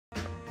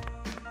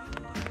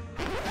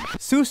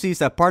Susie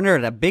is a partner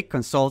at a big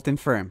consulting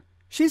firm.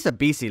 She's a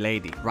busy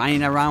lady,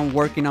 running around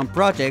working on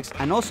projects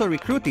and also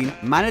recruiting,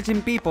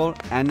 managing people,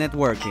 and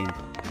networking.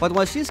 But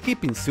while she's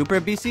keeping super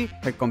busy,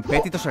 her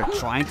competitors are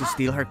trying to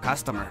steal her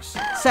customers.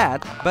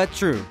 Sad, but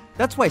true.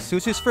 That's why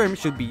Susie's firm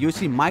should be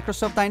using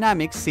Microsoft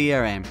Dynamics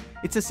CRM.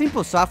 It's a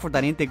simple software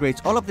that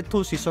integrates all of the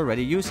tools she's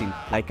already using,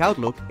 like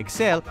Outlook,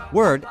 Excel,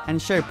 Word, and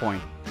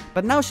SharePoint.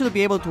 But now she'll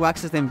be able to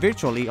access them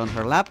virtually on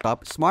her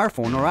laptop,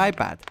 smartphone, or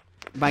iPad.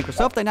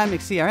 Microsoft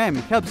Dynamics CRM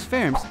helps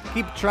firms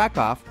keep track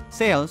of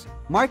sales,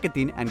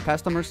 marketing, and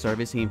customer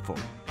service info.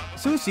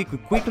 Susie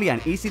could quickly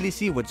and easily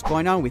see what's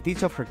going on with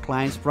each of her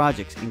clients'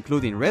 projects,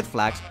 including red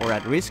flags or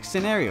at-risk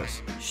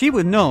scenarios. She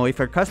would know if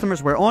her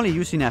customers were only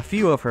using a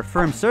few of her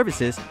firm's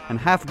services and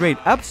have great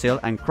upsell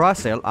and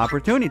cross-sell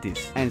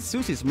opportunities. And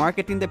Susie's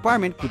marketing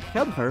department could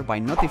help her by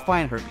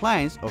notifying her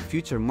clients of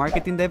future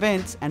marketing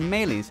events and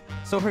mailings,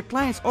 so her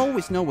clients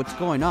always know what's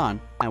going on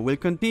and will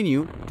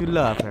continue to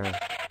love her.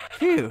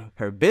 Phew,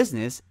 her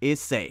business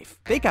is safe.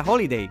 Take a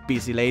holiday,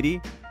 busy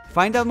lady.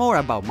 Find out more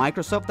about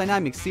Microsoft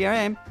Dynamics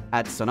CRM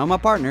at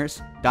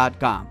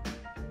sonomapartners.com.